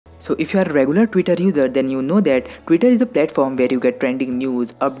So if you are a regular Twitter user, then you know that Twitter is a platform where you get trending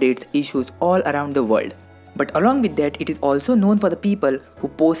news, updates, issues all around the world. But along with that, it is also known for the people who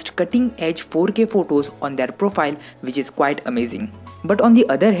post cutting edge 4K photos on their profile, which is quite amazing. But on the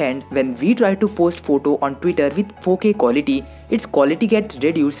other hand, when we try to post photo on Twitter with 4K quality, its quality gets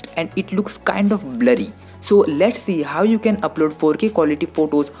reduced and it looks kind of blurry. So let's see how you can upload 4K quality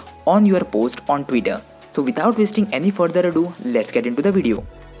photos on your post on Twitter. So without wasting any further ado, let's get into the video.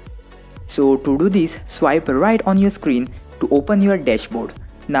 So to do this, swipe right on your screen to open your dashboard.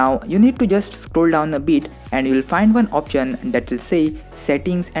 Now you need to just scroll down a bit and you will find one option that will say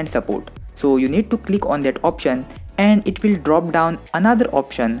settings and support. So you need to click on that option and it will drop down another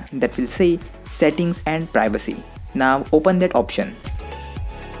option that will say settings and privacy. Now open that option.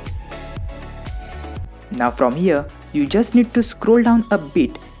 Now from here you just need to scroll down a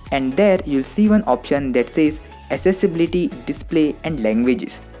bit and there you'll see one option that says accessibility, display and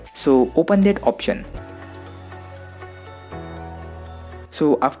languages. So open that option.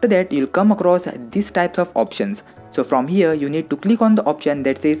 So after that you'll come across these types of options. So from here you need to click on the option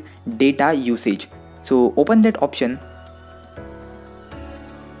that says data usage. So open that option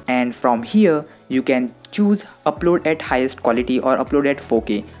and from here you can choose upload at highest quality or upload at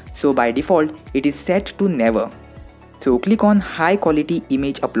 4K. So by default it is set to never. So click on high quality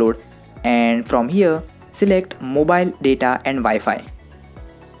image upload and from here select mobile data and Wi-Fi.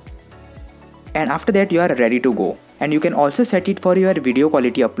 And after that you are ready to go. And you can also set it for your video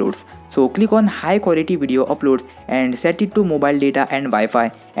quality uploads. So click on high quality video uploads and set it to mobile data and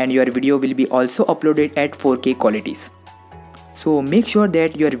Wi-Fi and your video will be also uploaded at 4K qualities. So make sure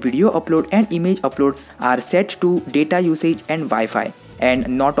that your video upload and image upload are set to data usage and Wi-Fi and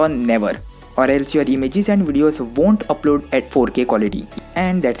not on never, or else your images and videos won't upload at 4K quality.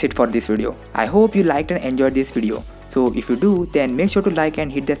 And that's it for this video. I hope you liked and enjoyed this video. So if you do, then make sure to like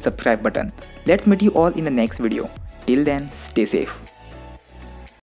and hit that subscribe button. Let's meet you all in the next video. Till then, stay safe.